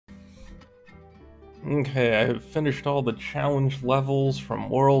Okay, I have finished all the challenge levels from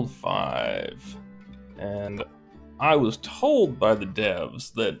World 5, and I was told by the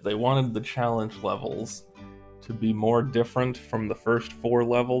devs that they wanted the challenge levels to be more different from the first 4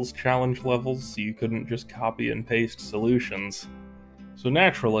 challenge levels, so you couldn't just copy and paste solutions. So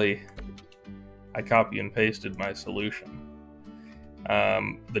naturally, I copy and pasted my solution.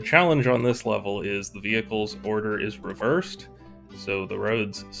 The challenge on this level is the vehicle's order is reversed, so the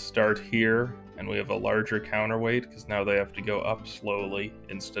roads start here, and we have a larger counterweight because now they have to go up slowly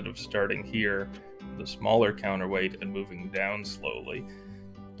instead of starting here with a smaller counterweight and moving down slowly.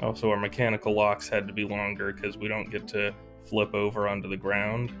 Also, our mechanical locks had to be longer because we don't get to flip over onto the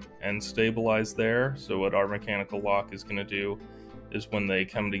ground and stabilize there. So, what our mechanical lock is going to do is when they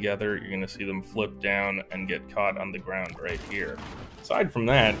come together, you're going to see them flip down and get caught on the ground right here. Aside from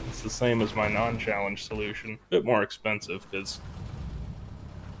that, it's the same as my non-challenge solution. A bit more expensive because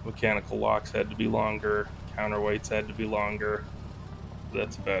mechanical locks had to be longer, counterweights had to be longer.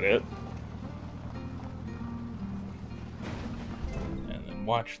 That's about it. And then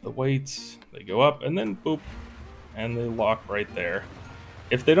watch the weights. They go up and then boop, and they lock right there.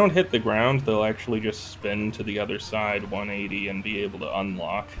 If they don't hit the ground, they'll actually just spin to the other side 180 and be able to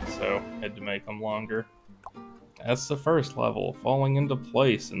unlock, so had to make them longer. That's the first level, falling into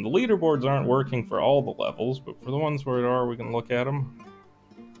place, and the leaderboards aren't working for all the levels, but for the ones where it are, we can look at them.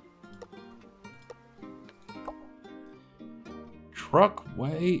 Truck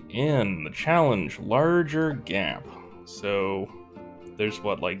way in, the challenge, larger gap. So there's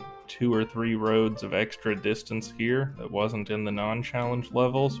what, like 2 or 3 roads of extra distance here that wasn't in the non-challenge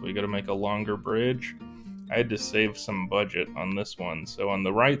level, so we gotta make a longer bridge. I had to save some budget on this one, so on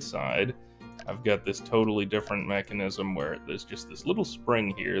the right side, I've got this totally different mechanism where there's just this little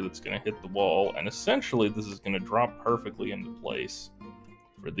spring here that's gonna hit the wall, and essentially this is gonna drop perfectly into place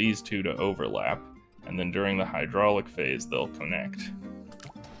for these two to overlap, and then during the hydraulic phase they'll connect.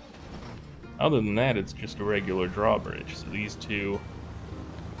 Other than that, it's just a regular drawbridge, so these two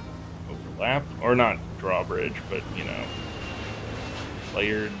overlap, or not drawbridge, but you know,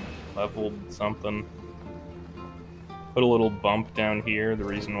 layered, leveled something. Put a little bump down here. The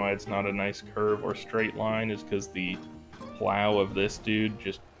reason why it's not a nice curve or straight line is because the plow of this dude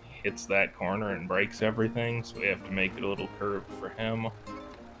just hits that corner and breaks everything, so we have to make it a little curved for him.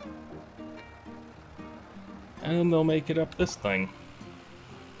 And then they'll make it up this thing.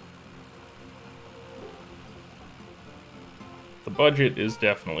 The budget is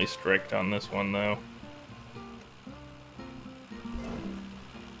definitely strict on this one, though.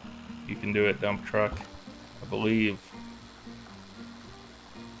 You can do it, dump truck, I believe.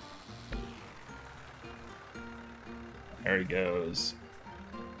 There he goes.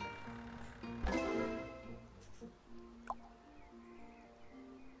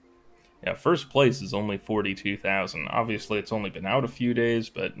 Yeah, first place is only 42,000. Obviously, it's only been out a few days,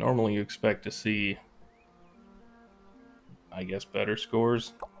 but normally you expect to see, I guess, better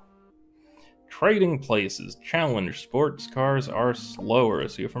scores. Trading places. Challenge. Sports cars are slower.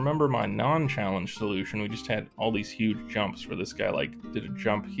 So if you remember my non-challenge solution, we just had all these huge jumps where this guy, like, did a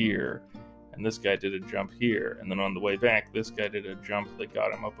jump here, and this guy did a jump here, and then on the way back, this guy did a jump that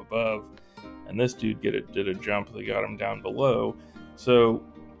got him up above, and this dude did a jump that got him down below. So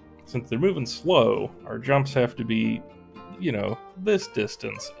since they're moving slow, our jumps have to be, you know, this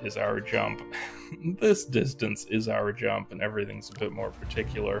distance is our jump, this distance is our jump, and everything's a bit more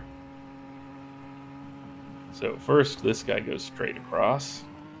particular. So first, this guy goes straight across,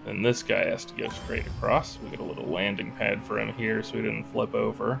 then this guy has to go straight across. We get a little landing pad for him here so he didn't flip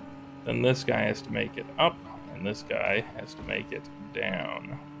over. Then this guy has to make it up, and this guy has to make it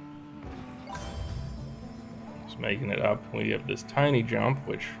down. Just making it up, we have this tiny jump,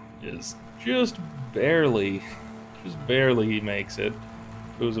 which is just barely he makes it.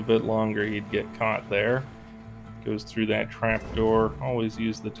 If it was a bit longer, he'd get caught there. Goes through that trap door. Always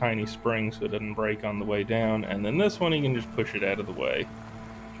use the tiny spring so it doesn't break on the way down. And then this one, you can just push it out of the way.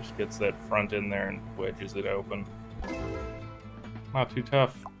 Just gets that front in there and wedges it open. Not too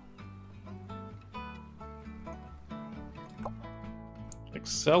tough.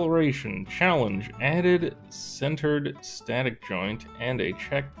 Acceleration challenge. Added centered static joint and a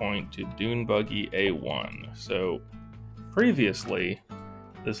checkpoint to Dune Buggy A1. So previously,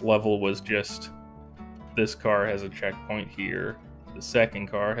 this level was just this car has a checkpoint here, the second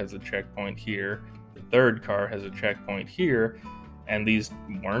car has a checkpoint here, the third car has a checkpoint here, and these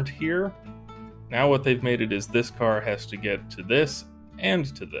weren't here. Now what they've made it is this car has to get to this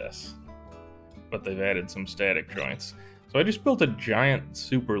and to this, but they've added some static joints. So I just built a giant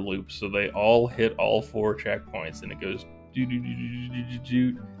super loop so they all hit all 4 checkpoints, and it goes do do do do do do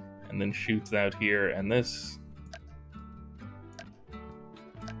do, and then shoots out here, and this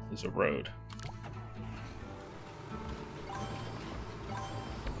is a road.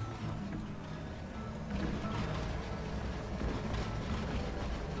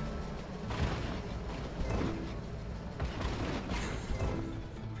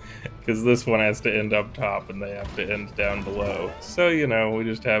 Because this one has to end up top and they have to end down below. So, you know, we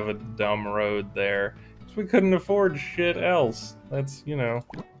just have a dumb road there. Because we couldn't afford shit else. That's, you know...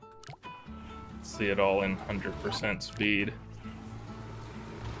 Let's see it all in 100% speed.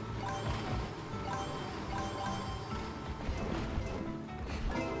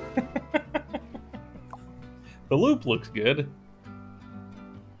 The loop looks good.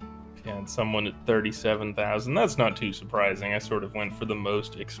 And someone at 37,000. That's not too surprising. I sort of went for the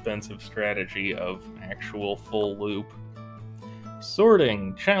most expensive strategy of actual full loop.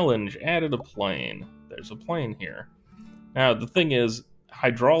 Sorting, challenge, added a plane. There's a plane here. Now, the thing is,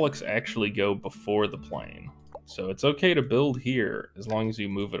 hydraulics actually go before the plane. So it's okay to build here as long as you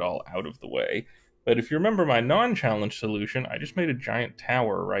move it all out of the way. But if you remember my non-challenge solution, I just made a giant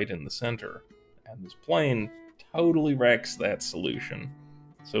tower right in the center. And this plane totally wrecks that solution.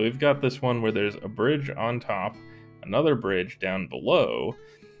 So we've got this one where there's a bridge on top, another bridge down below,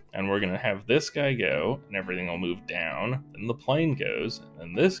 and we're going to have this guy go, and everything will move down, then the plane goes, and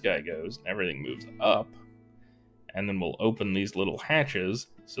then this guy goes, and everything moves up, and then we'll open these little hatches,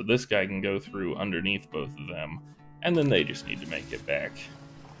 so this guy can go through underneath both of them, and then they just need to make it back.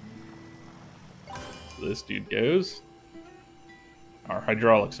 So this dude goes. Our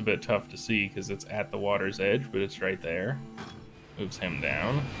hydraulic's a bit tough to see because it's at the water's edge, but it's right there. Moves him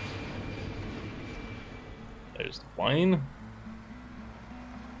down. There's the plane.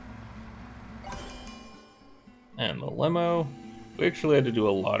 And the limo. We actually had to do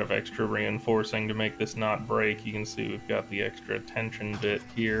a lot of extra reinforcing to make this not break. You can see we've got the extra tension bit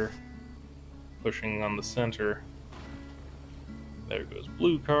here, pushing on the center. There goes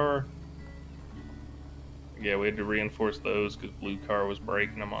blue car. Yeah, we had to reinforce those because blue car was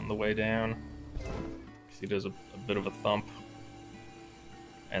breaking them on the way down. He does a bit of a thump.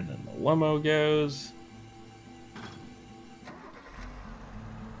 And then the limo goes.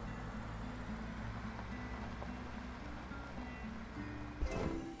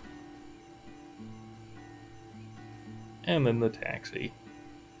 And then the taxi.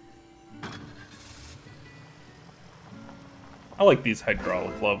 I like these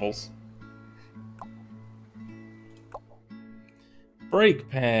hydraulic levels. Brake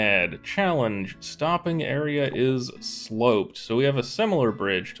pad. Challenge. Stopping area is sloped. So we have a similar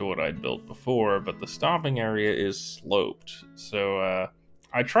bridge to what I'd built before, but the stopping area is sloped. So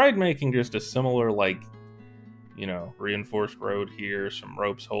I tried making just a similar, like, you know, reinforced road here, some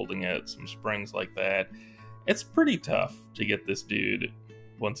ropes holding it, some springs like that. It's pretty tough to get this dude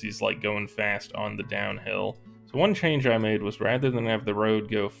once he's like going fast on the downhill. So one change I made was rather than have the road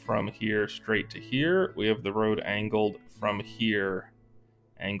go from here straight to here, we have the road angled from here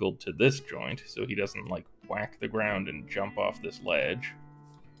angled to this joint, so he doesn't like whack the ground and jump off this ledge.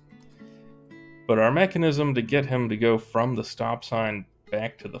 But our mechanism to get him to go from the stop sign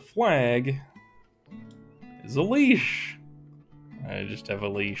back to the flag is a leash. I just have a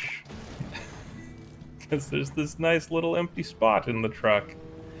leash. Because there's this nice little empty spot in the truck.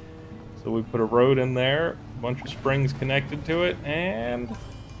 So we put a road in there, a bunch of springs connected to it, and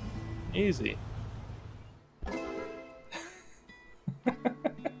easy.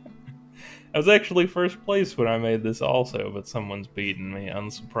 I was actually first place when I made this also, but someone's beaten me,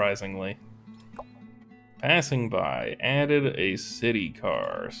 unsurprisingly. Passing by, added a city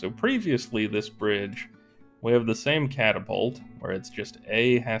car. So previously this bridge, we have the same catapult, where it's just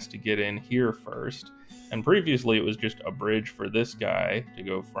A has to get in here first, and previously it was just a bridge for this guy to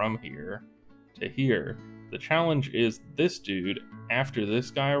go from here to here. The challenge is this dude, after this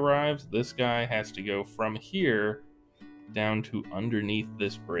guy arrives, this guy has to go from here down to underneath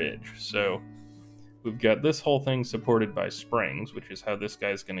this bridge. So we've got this whole thing supported by springs, which is how this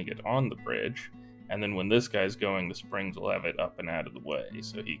guy's going to get on the bridge. And then when this guy's going, the springs will have it up and out of the way,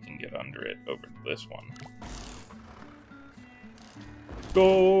 so he can get under it over to this one.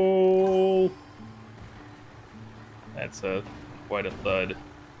 Goal! That's quite a thud.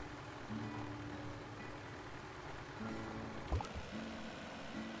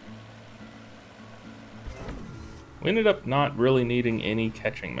 We ended up not really needing any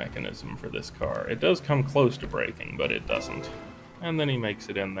catching mechanism for this car. It does come close to braking, but it doesn't. And then he makes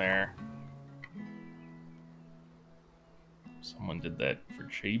it in there. Someone did that for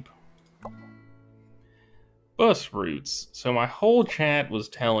cheap. Bus routes. So my whole chat was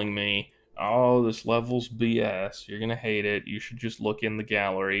telling me, oh, this level's BS. You're gonna hate it. You should just look in the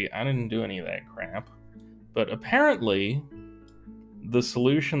gallery. I didn't do any of that crap. But apparently, the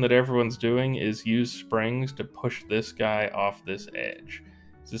solution that everyone's doing is use springs to push this guy off this edge.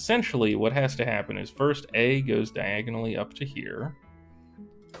 So essentially, what has to happen is first A goes diagonally up to here.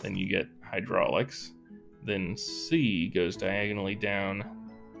 Then you get hydraulics. Then C goes diagonally down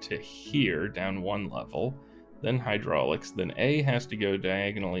to here, down one level. Then hydraulics. Then A has to go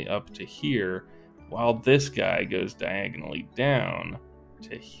diagonally up to here, while this guy goes diagonally down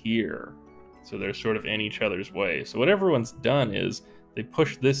to here. So they're sort of in each other's way. So what everyone's done is they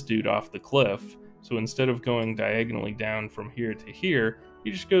push this dude off the cliff. So instead of going diagonally down from here to here,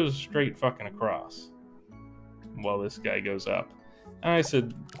 he just goes straight fucking across while this guy goes up. And I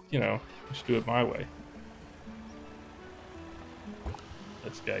said, you know, just do it my way.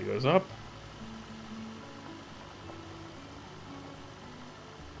 This guy goes up.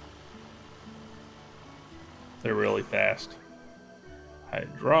 They're really fast.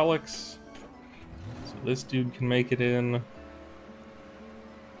 Hydraulics. So this dude can make it in.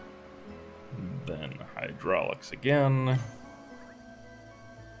 Then hydraulics again.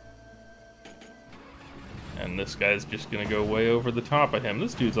 And this guy's just gonna go way over the top of him.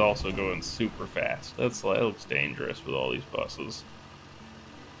 This dude's also going super fast. That looks dangerous with all these buses.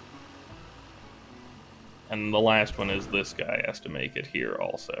 And the last one is this guy has to make it here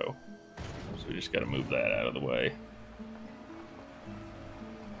also. So we just gotta move that out of the way.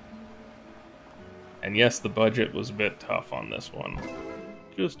 And yes, the budget was a bit tough on this one.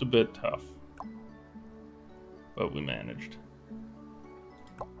 Just a bit tough. But we managed.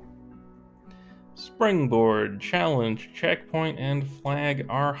 Springboard, challenge, checkpoint, and flag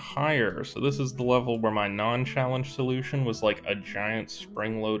are higher. So this is the level where my non-challenge solution was like a giant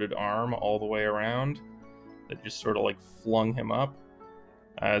spring-loaded arm all the way around that just sort of like flung him up.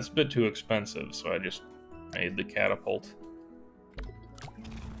 It's a bit too expensive, so I just made the catapult.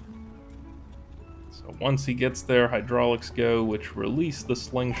 So once he gets there, hydraulics go, which release the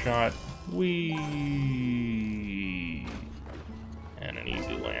slingshot. Whee! And an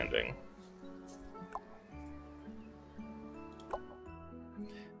easy landing.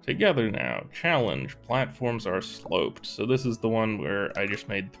 Together now, challenge, platforms are sloped. So this is the one where I just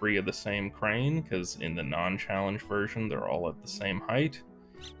made 3 of the same crane, because in the non-challenge version, they're all at the same height.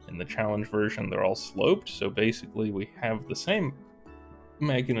 In the challenge version, they're all sloped, so basically we have the same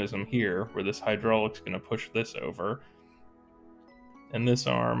mechanism here, where this hydraulic's going to push this over, and this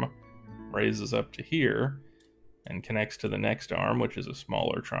arm raises up to here, and connects to the next arm, which is a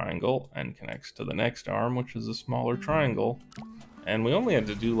smaller triangle, and connects to the next arm, which is a smaller triangle. And we only had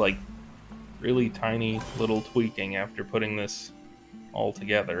to do like really tiny little tweaking after putting this all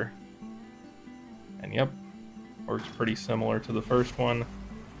together. And yep, works pretty similar to the first one.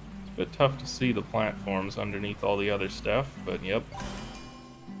 It's a bit tough to see the platforms underneath all the other stuff, but yep.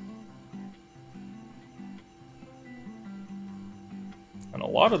 And a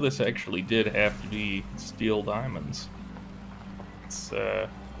lot of this actually did have to be steel diamonds. There's a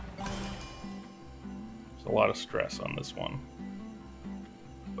lot of stress on this one.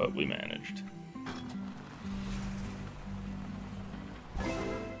 But we managed.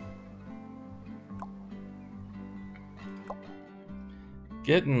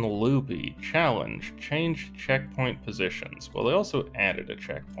 Getting loopy, challenge, change checkpoint positions. Well, they also added a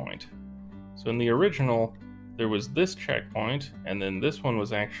checkpoint. So in the original, there was this checkpoint, and then this one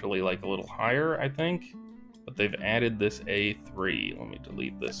was actually like a little higher, I think. But they've added this A3. Let me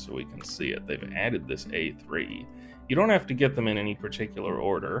delete this so we can see it. They've added this A3. You don't have to get them in any particular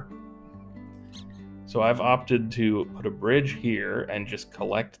order. So I've opted to put a bridge here and just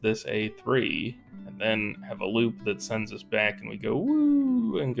collect this A3, and then have a loop that sends us back, and we go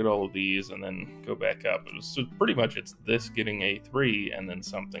woo and get all of these, and then go back up. So pretty much it's this getting A3, and then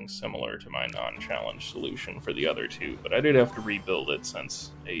something similar to my non-challenge solution for the other 2. But I did have to rebuild it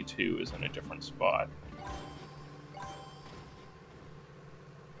since A2 is in a different spot.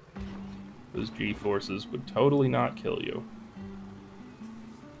 Those G-forces would totally not kill you.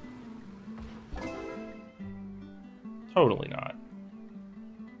 Totally not.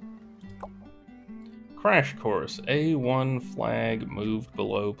 Crash course, A1 flag moved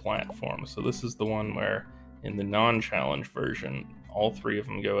below platform. So this is the one where, in the non-challenge version, all 3 of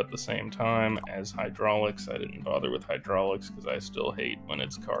them go at the same time as hydraulics. I didn't bother with hydraulics because I still hate when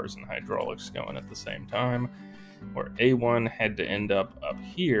it's cars and hydraulics going at the same time. Where A1 had to end up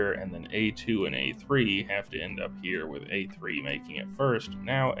here, and then A2 and A3 have to end up here, with A3 making it first.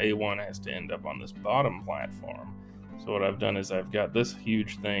 Now A1 has to end up on this bottom platform. So what I've done is I've got this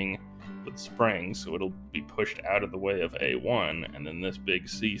huge thing with springs, so it'll be pushed out of the way of A1, and then this big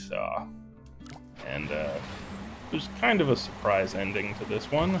seesaw. And there's kind of a surprise ending to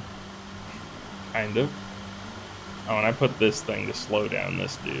this one. Kind of. Oh, and I put this thing to slow down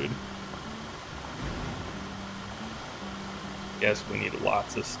this dude. Guess we need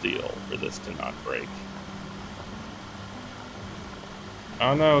lots of steel for this to not break.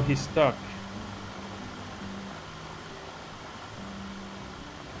 Oh no, he's stuck.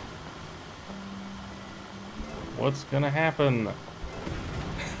 What's gonna happen?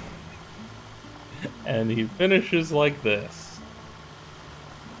 And he finishes like this.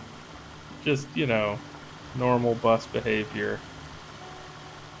 Just, you know, normal bus behavior.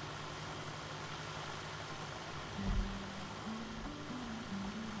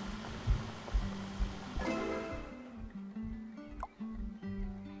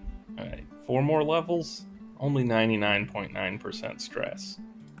 Alright, 4 more levels, only 99.9% stress.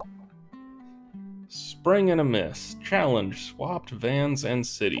 Spring and a Miss. Challenge, swapped vans and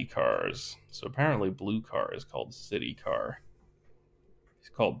city cars. So apparently blue car is called city car. It's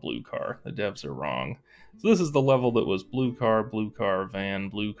called blue car. The devs are wrong. So this is the level that was blue car, van,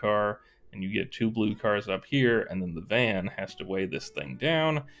 blue car, and you get 2 blue cars up here, and then the van has to weigh this thing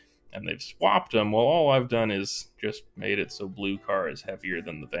down, and they've swapped them. Well, all I've done is just made it so blue car is heavier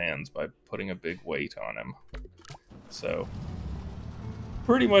than the vans by putting a big weight on him. So,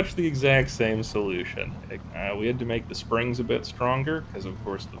 pretty much the exact same solution. We had to make the springs a bit stronger, because of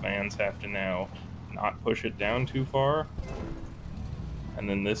course the vans have to now not push it down too far. And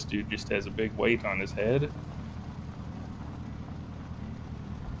then this dude just has a big weight on his head.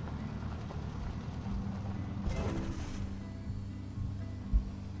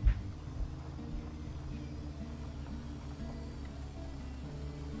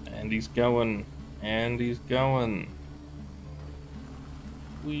 And he's going, and he's going.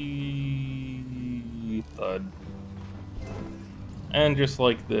 Wee thud. And just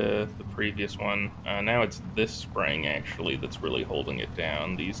like the previous one, now it's this spring actually that's really holding it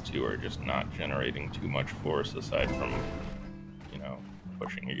down. These two are just not generating too much force aside from, you know,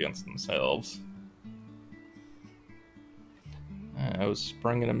 pushing against themselves. I was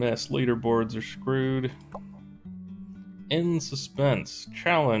Spring and a Miss. Leaderboards are screwed. In suspense.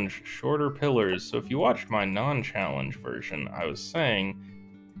 Challenge, shorter pillars. So if you watched my non-challenge version, I was saying,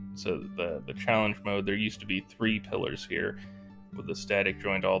 so the challenge mode, there used to be 3 pillars here with the static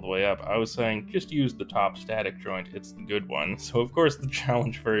joint all the way up. I was saying, just use the top static joint, it's the good one. So of course the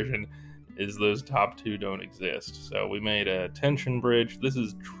challenge version is those top 2 don't exist. So we made a tension bridge. This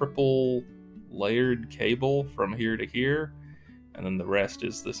is triple layered cable from here to here, and then the rest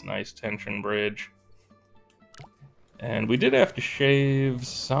is this nice tension bridge. And we did have to shave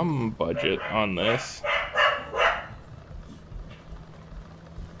some budget on this.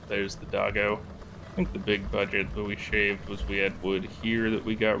 There's the doggo. I think the big budget that we shaved was we had wood here that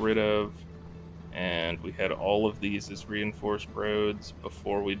we got rid of, and we had all of these as reinforced roads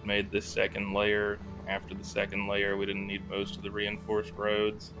before we'd made this second layer. After the second layer, we didn't need most of the reinforced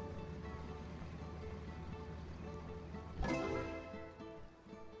roads.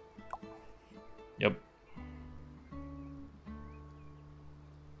 Yep.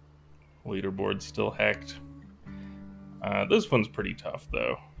 Leaderboard's still hacked. This one's pretty tough,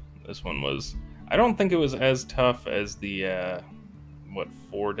 though. This one was... I don't think it was as tough as the,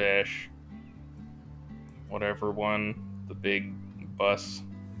 4- whatever one, the big bus.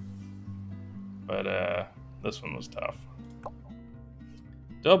 But, this one was tough.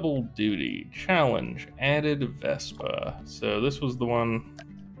 Double Duty. Challenge. Added Vespa. So this was the one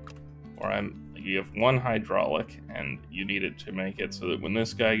where you have 1 hydraulic, and you need it to make it so that when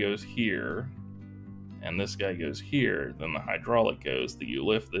this guy goes here, and this guy goes here, then the hydraulic goes that you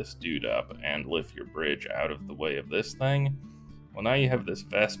lift this dude up and lift your bridge out of the way of this thing. Well, now you have this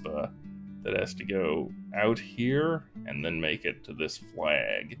Vespa that has to go out here and then make it to this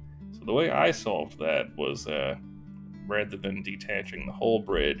flag. So the way I solved that was, rather than detaching the whole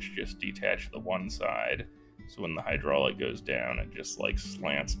bridge, just detach the one side. So when the hydraulic goes down, it just like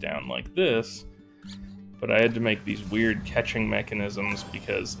slants down like this. But I had to make these weird catching mechanisms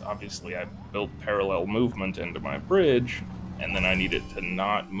because obviously I built parallel movement into my bridge, and then I need it to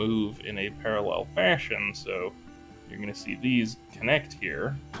not move in a parallel fashion, so you're going to see these connect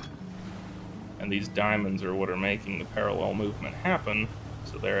here, and these diamonds are what are making the parallel movement happen,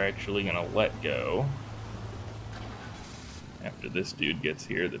 so they're actually going to let go. After this dude gets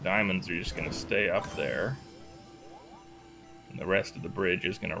here, the diamonds are just going to stay up there, and the rest of the bridge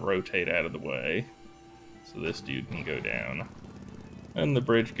is going to rotate out of the way. So this dude can go down. And the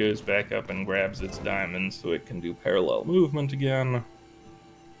bridge goes back up and grabs its diamonds so it can do parallel movement again.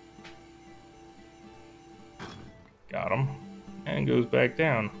 Got him. And goes back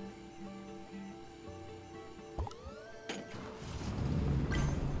down.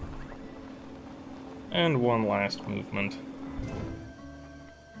 And one last movement.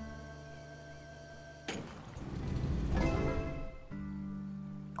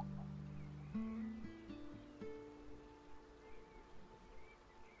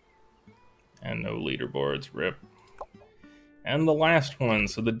 And no leaderboards, rip. And the last one,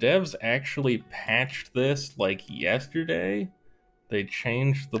 so the devs actually patched this like yesterday. They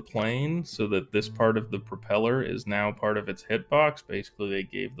changed the plane so that this part of the propeller is now part of its hitbox. Basically, they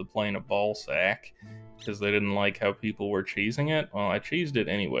gave the plane a ball sack because they didn't like how people were cheesing it. Well, I cheesed it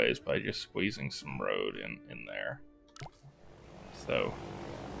anyways by just squeezing some road in there. So,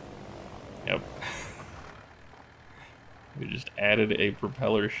 yep. We just added a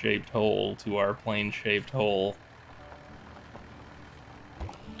propeller-shaped hole to our plane-shaped hole.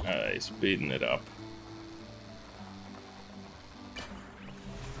 Speeding it up.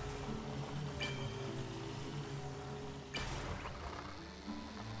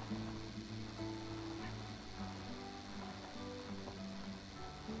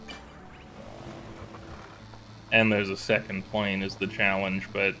 And there's a second plane as the challenge,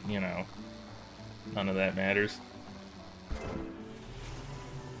 but, you know, none of that matters.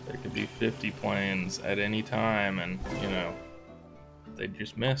 There could be 50 planes at any time, and, you know, they'd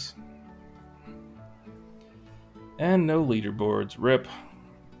just miss. And no leaderboards, rip.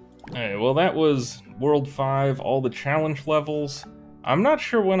 Alright, well that was World 5, all the challenge levels. I'm not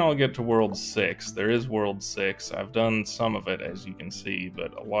sure when I'll get to World 6. There is World 6. I've done some of it, as you can see,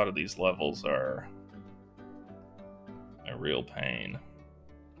 but a lot of these levels are a real pain.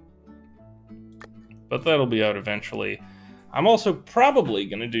 But that'll be out eventually. I'm also probably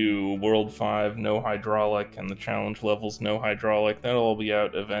going to do World 5 no hydraulic and the challenge levels no hydraulic. That'll all be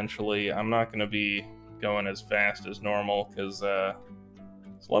out eventually. I'm not going to be going as fast as normal because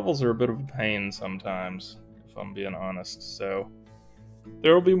these levels are a bit of a pain sometimes, if I'm being honest. So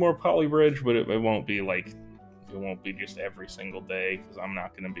there will be more Polybridge, but it won't be like, it won't be just every single day because I'm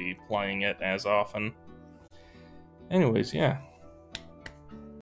not going to be playing it as often. Anyways, yeah.